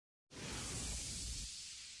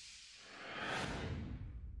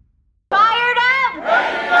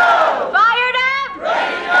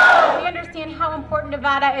important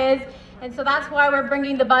Nevada is, and so that's why we're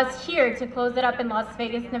bringing the bus here to close it up in Las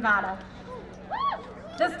Vegas, Nevada.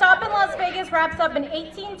 The stop in Las Vegas wraps up an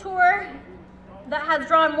 18 tour that has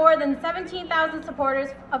drawn more than 17,000 supporters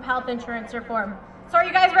of health insurance reform. So are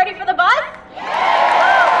you guys ready for the bus?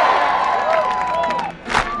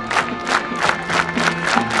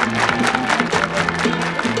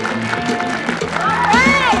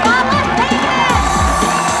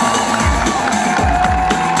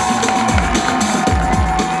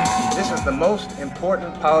 This is the most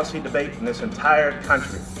important policy debate in this entire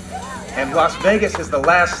country. And Las Vegas is the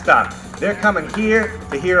last stop. They're coming here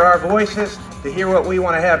to hear our voices, to hear what we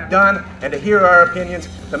want to have done, and to hear our opinions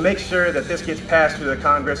to make sure that this gets passed through the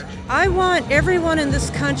Congress. I want everyone in this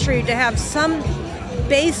country to have some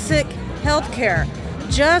basic health care.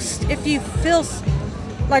 Just if you feel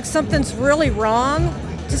like something's really wrong,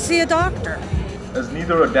 to see a doctor. As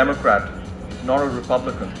neither a Democrat nor a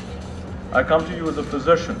Republican, I come to you as a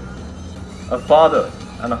physician, a father,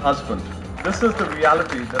 and a husband. This is the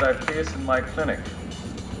reality that I face in my clinic.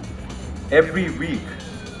 Every week,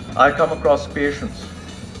 I come across patients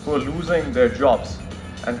who are losing their jobs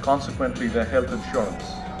and consequently their health insurance.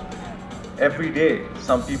 Every day,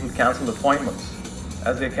 some people cancel appointments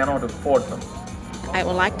as they cannot afford them. I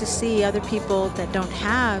would like to see other people that don't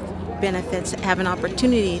have benefits have an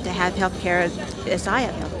opportunity to have health care as I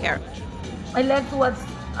have health care. My leg was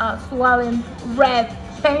swollen, red,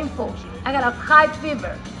 painful. I got a high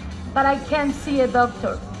fever, but I can't see a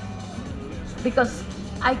doctor because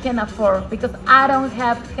I can afford, because I don't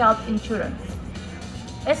have health insurance.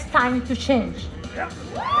 It's time to change.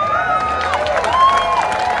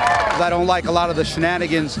 I don't like a lot of the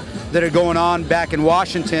shenanigans that are going on back in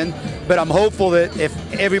Washington, but I'm hopeful that if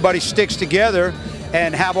everybody sticks together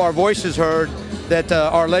and have our voices heard, that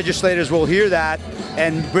our legislators will hear that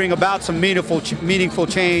and bring about some meaningful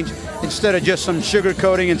change instead of just some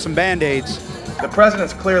sugarcoating and some Band-Aids. The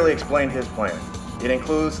president's clearly explained his plan. It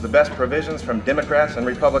includes the best provisions from Democrats and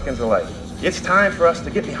Republicans alike. It's time for us to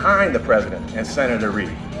get behind the president and Senator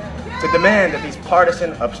Reid, to demand that these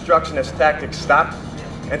partisan obstructionist tactics stop,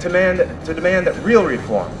 and to demand that real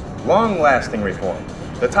reform, long-lasting reform,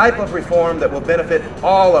 the type of reform that will benefit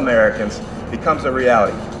all Americans, becomes a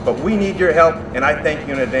reality. But we need your help, and I thank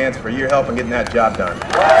you in advance for your help in getting that job done.